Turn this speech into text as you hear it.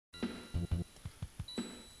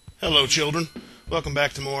Hello children, welcome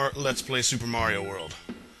back to more Let's Play Super Mario World.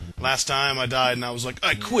 Last time I died and I was like,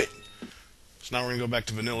 I quit! So now we're gonna go back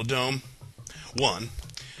to Vanilla Dome 1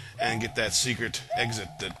 and get that secret exit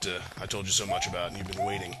that I told you so much about and you've been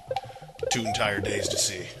waiting 2 entire days to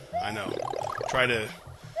see. I know. Try to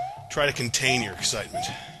contain your excitement.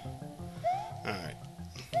 Alright.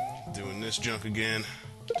 Doing this junk again.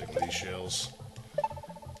 Taking these shells.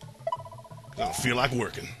 'Cause I don't feel like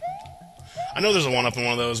working. I know there's a one-up in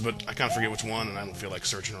one of those, but I kind of forget which one, and I don't feel like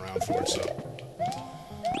searching around for it, so...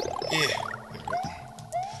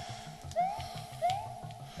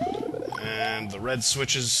 And the red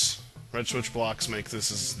switch blocks make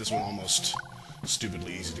this one almost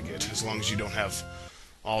stupidly easy to get, as long as you don't have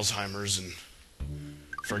Alzheimer's and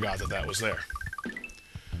forgot that was there.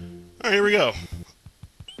 Alright, here we go.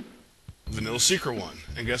 Vanilla Secret one.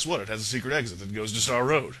 And guess what? It has a secret exit that goes to Star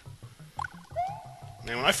Road.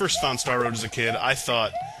 Man, when I first found Star Road as a kid, I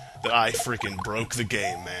thought that I freaking broke the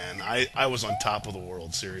game, man. I was on top of the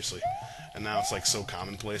world, seriously. And now it's like so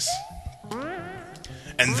commonplace.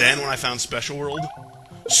 And then when I found Special World,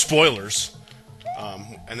 spoilers,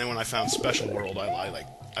 and then when I found Special World, I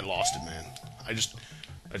lost it, man. I just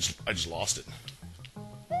lost it.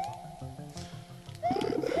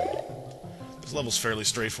 This level's fairly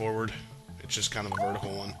straightforward. It's just kind of a vertical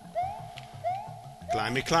one.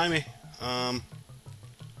 Climby, climby.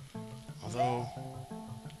 Although,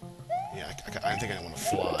 yeah, I think I want to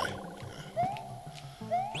fly.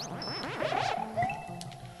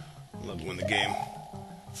 I love it when the game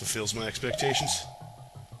fulfills my expectations.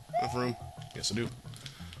 Enough room? Yes, I do.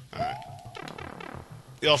 Alright.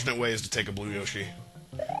 The alternate way is to take a Blue Yoshi,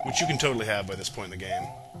 which you can totally have by this point in the game.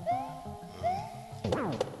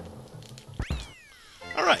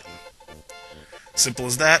 Alright. Simple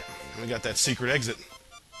as that. And we got that secret exit.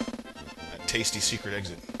 That tasty secret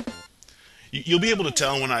exit. You'll be able to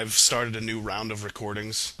tell when I've started a new round of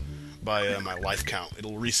recordings by my life count.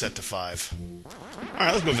 It'll reset to 5.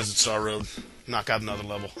 Alright, let's go visit Star Road, knock out another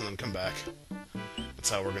level, and then come back. That's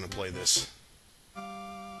how we're going to play this. Alright.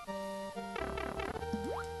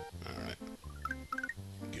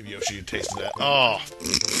 Give Yoshi a taste of that. Oh!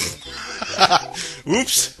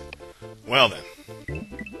 Oops! Well then.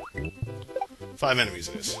 5 enemies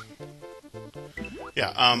it is.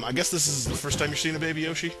 Yeah, I guess this is the first time you're seeing a baby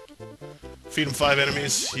Yoshi. Feed him 5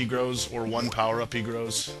 enemies, he grows, or 1 power-up, he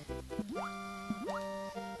grows.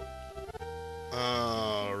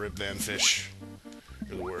 Oh, Rip Van Fish.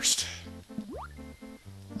 You're the worst.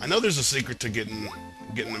 I know there's a secret to getting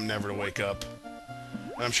him never to wake up.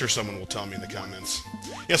 And I'm sure someone will tell me in the comments.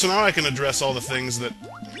 Yeah, so now I can address all the things that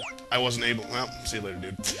I wasn't able... Well, see you later,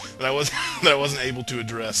 dude. That I wasn't able to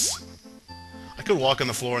address. I could walk on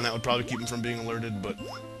the floor and that would probably keep him from being alerted, but...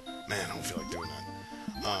 Man, I don't feel like doing that.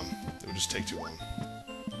 It would just take too long.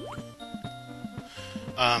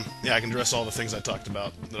 Yeah, I can address all the things I talked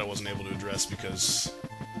about that I wasn't able to address because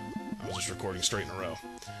I was just recording straight in a row.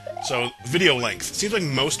 So, video length. It seems like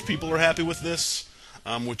most people are happy with this,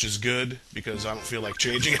 which is good, because I don't feel like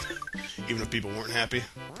changing it, even if people weren't happy.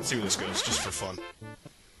 Let's see where this goes, just for fun.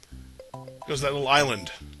 Goes to that little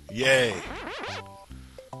island. Yay!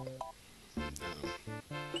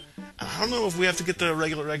 I don't know if we have to get the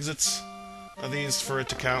regular exits of these for it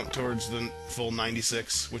to count towards the full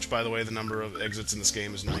 96, which, by the way, the number of exits in this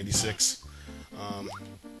game is 96.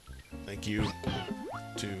 Thank you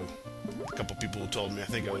to a couple people who told me. I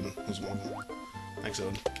think Odin was one of them. Thanks,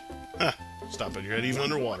 Odin. Ha! Stop it, your head even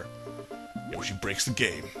underwater. Yoshi breaks the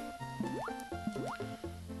game.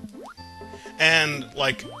 And,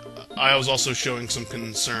 like, I was also showing some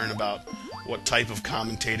concern about what type of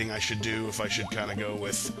commentating I should do, if I should kind of go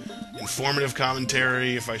with informative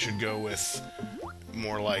commentary, if I should go with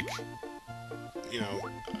more like, you know,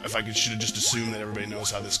 if I should have just assumed that everybody knows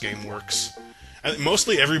how this game works. And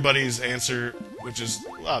mostly everybody's answer, which is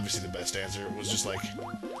obviously the best answer, was just like,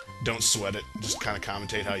 don't sweat it, just kind of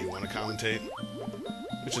commentate how you want to commentate,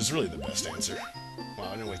 which is really the best answer. Wow,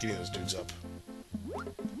 I didn't wake any of those dudes up.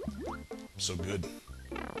 So good.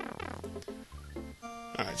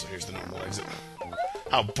 Alright, so here's the normal exit.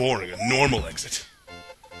 How boring, a normal exit.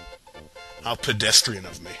 How pedestrian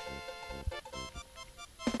of me.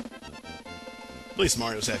 At least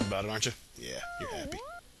Mario's happy about it, aren't you? Yeah, you're happy.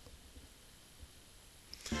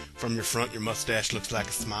 From your front, your mustache looks like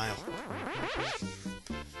a smile.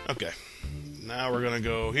 Okay. Now we're gonna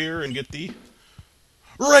go here and get the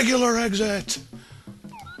regular exit!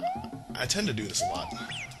 I tend to do this a lot.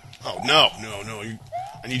 Oh, no!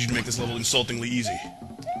 I need you to make this level insultingly easy.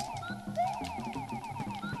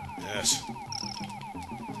 Yes.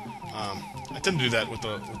 I tend to do that with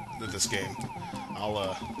this game.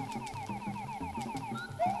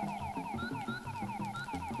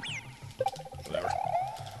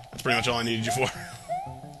 That's pretty much all I needed you for.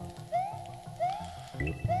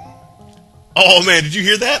 Oh man, did you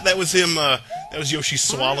hear that? That was him, that was Yoshi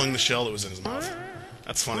swallowing the shell that was in his mouth.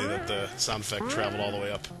 That's funny that the sound effect traveled all the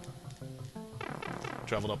way up.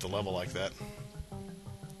 Traveled up the level like that.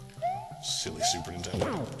 Silly Super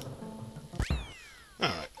Nintendo.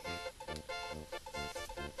 Alright.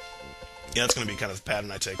 Yeah, that's gonna be kind of the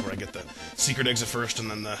pattern I take, where I get the secret exit first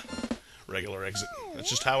and then the regular exit.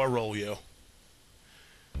 That's just how I roll, yo.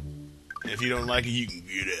 If you don't like it, you can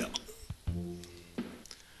get out.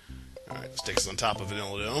 Alright, this takes us on top of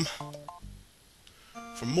Vanilla Dome.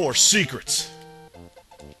 For more secrets!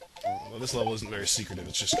 Well, this level isn't very secretive,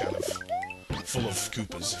 it's just kind of full of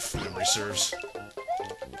Koopas, if memory serves.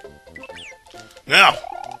 Now!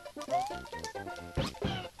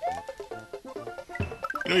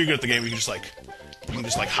 You know you're good at the game, you can just like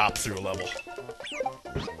hop through a level.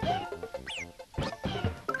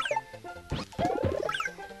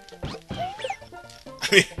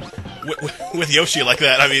 I mean, with Yoshi like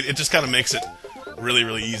that, I mean, it just kind of makes it really,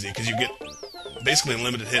 really easy, because you get basically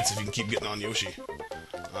unlimited hits if you can keep getting on Yoshi.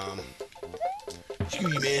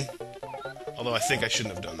 Huey, man. Although I think I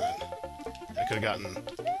shouldn't have done that. I could have gotten,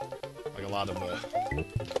 like, a lot of, oh,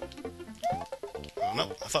 no,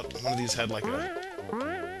 I thought one of these had, like, a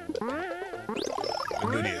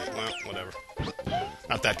goodie in it. Well, whatever.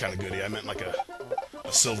 Not that kind of goodie. I meant, like, a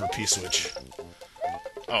silver P-switch.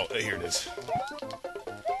 Oh, here it is.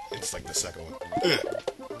 It's like the second one.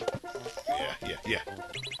 Yeah.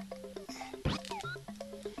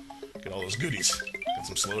 Get all those goodies. Got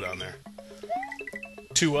some slowdown there.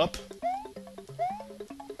 2 up.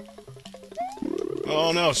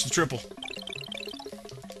 Oh no, it's the triple.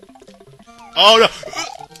 Oh no!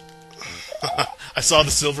 I saw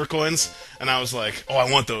the silver coins, and I was like, oh,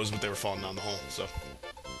 I want those, but they were falling down the hole, so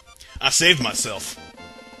I saved myself.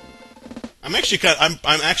 I'm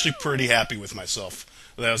actually pretty happy with myself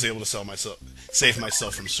that I was able to save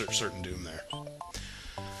myself from certain doom there.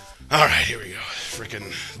 Alright, here we go.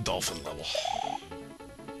 Frickin' dolphin level.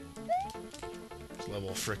 This level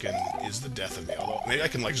frickin' is the death of me. Although, maybe I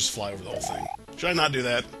can, like, just fly over the whole thing. Should I not do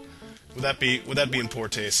that? Would that be in poor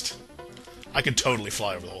taste? I could totally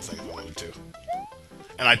fly over the whole thing if I wanted to.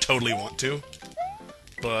 And I totally want to.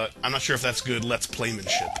 But I'm not sure if that's good Let's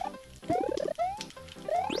Playmanship.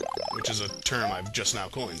 Which is a term I've just now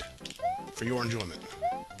coined. For your enjoyment.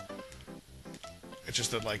 It's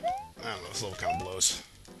just that, like, I don't know, this level kind of blows.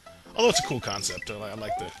 Although it's a cool concept. I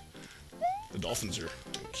like the dolphins are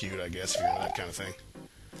cute, I guess, if you're into that kind of thing.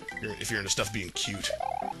 If you're into stuff being cute.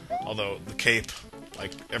 Although the cape,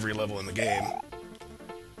 like every level in the game,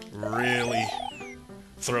 really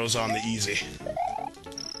throws on the easy.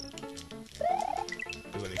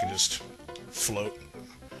 Because then you can just float.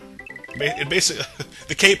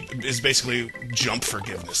 The cape is basically jump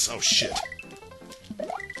forgiveness. Oh shit.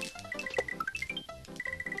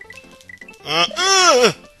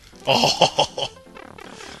 Oh,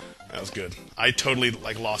 that was good. I totally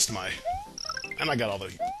like lost my, and I got all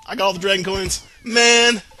the dragon coins,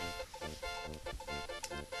 man.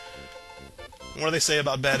 What do they say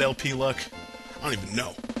about bad LP luck? I don't even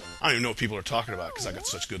know. I don't even know what people are talking about because I got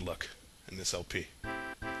such good luck in this LP. I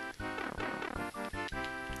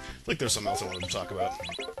think there's something else I wanted to talk about,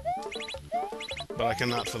 but I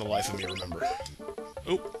cannot for the life of me remember.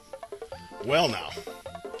 Oh, well now,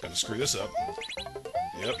 gotta screw this up.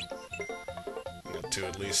 Yep. I got 2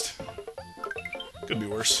 at least. Could be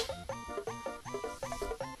worse.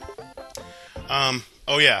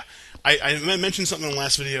 Oh yeah. I mentioned something in the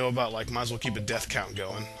last video about, like, might as well keep a death count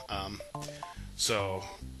going. So,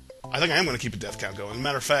 I think I am going to keep a death count going. As a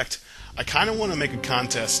matter of fact, I kind of want to make a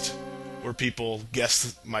contest where people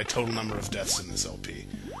guess my total number of deaths in this LP.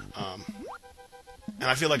 And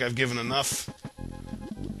I feel like I've given enough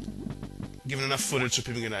footage so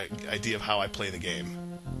people get an idea of how I play the game.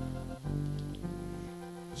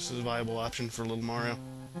 This is a viable option for Little Mario.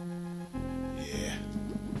 Yeah.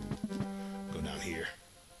 Go down here.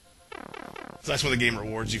 It's nice when the game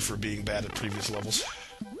rewards you for being bad at previous levels.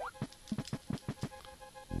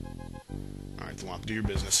 Alright, Thwomp, do your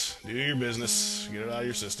business. Do your business. Get it out of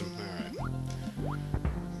your system. Alright.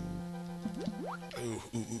 Ooh.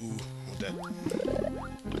 Want that.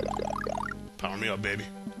 Power me up, baby.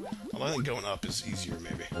 Although I think going up is easier,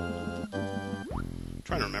 maybe. I'm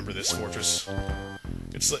trying to remember this fortress.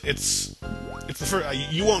 It's the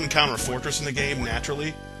first. You won't encounter a fortress in the game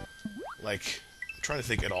naturally. Like, I'm trying to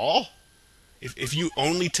think at all. If you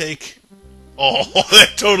only take, oh,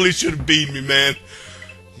 that totally should have beaten me, man.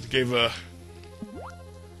 I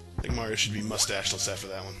think Mario should be mustacheless after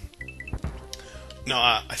that one. No,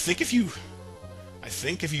 I think if you I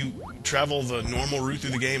think if you travel the normal route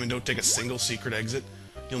through the game and don't take a single secret exit,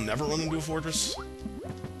 you'll never run into a fortress.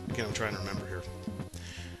 Again, I'm trying to remember here.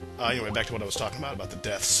 Anyway, back to what I was talking about the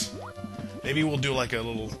deaths. Maybe we'll do like a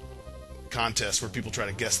little contest where people try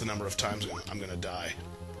to guess the number of times I'm gonna die.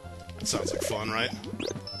 That sounds like fun, right?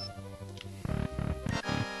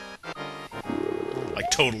 Like,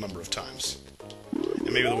 total number of times.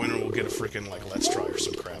 And maybe the winner will get a freaking, like, Let's Try or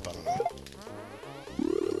some crap, I don't know.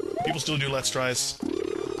 People still do Let's Tries? I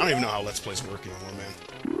don't even know how Let's Plays work anymore, man.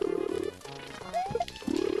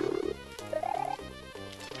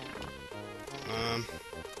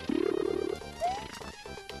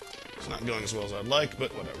 It's not going as well as I'd like,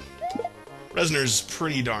 but whatever. Resner's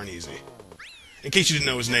pretty darn easy. In case you didn't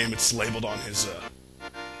know his name, it's labeled on his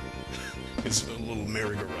little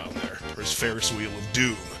merry-go-round there. Or his Ferris wheel of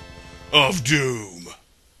doom. Of doom!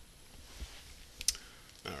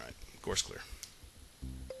 Alright, course clear.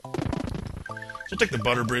 So we'll take the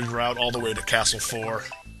Butter Bridge route all the way to Castle 4.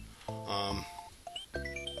 Now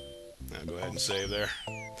go ahead and save there.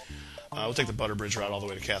 We'll take the Butter Bridge route all the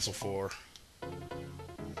way to Castle 4.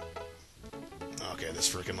 Okay,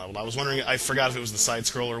 this freaking level. I was wondering, I forgot if it was the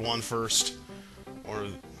side-scroller one first, or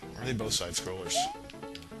are they both side-scrollers?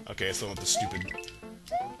 Okay, it's the one with the stupid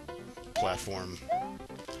platform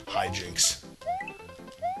hijinks.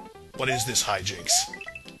 What is this hijinks?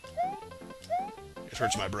 It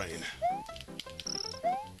hurts my brain.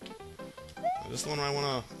 Is this the one I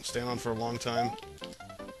want to stand on for a long time?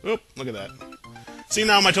 Oop, look at that. See,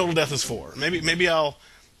 now my total death is 4. Maybe I'll...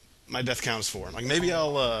 My death count is 4. Like, maybe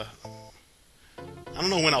I'll, I don't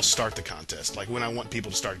know when I'll start the contest, like when I want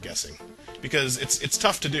people to start guessing. Because it's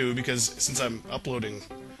tough to do, because since I'm uploading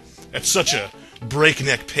at such a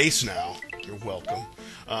breakneck pace now, you're welcome,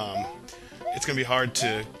 it's going to be hard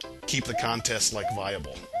to keep the contest, like,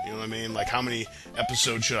 viable. You know what I mean? Like, how many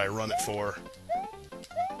episodes should I run it for?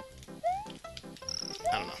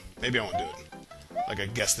 I don't know. Maybe I won't do it. Like, I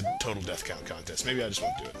guess the total death count contest. Maybe I just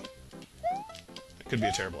won't do it. It could be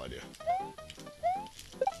a terrible idea.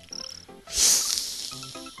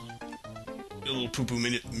 A little poo-poo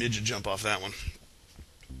midget jump off that one.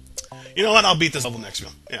 You know what? I'll beat this level next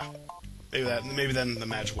one. Yeah. Maybe then the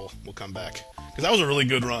magic will come back. Because that was a really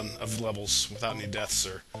good run of levels without any deaths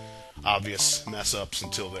or obvious mess-ups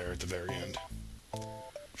until there at the very end.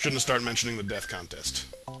 Shouldn't have started mentioning the death contest.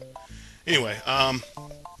 Anyway,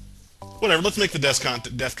 whatever, let's make the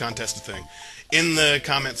death contest a thing. In the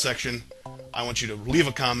comment section, I want you to leave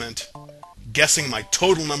a comment guessing my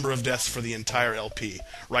total number of deaths for the entire LP.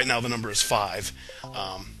 Right now the number is 5.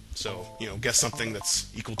 So, you know, guess something that's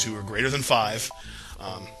equal to or greater than 5.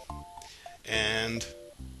 And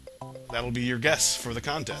that'll be your guess for the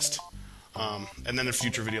contest. And then in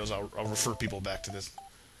future videos I'll refer people back to this.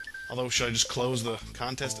 Although, should I just close the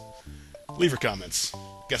contest? Leave your comments,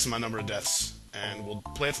 guessing my number of deaths, and we'll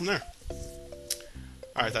play it from there.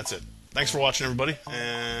 Alright, that's it. Thanks for watching, everybody,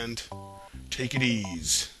 and take it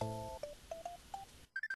easy.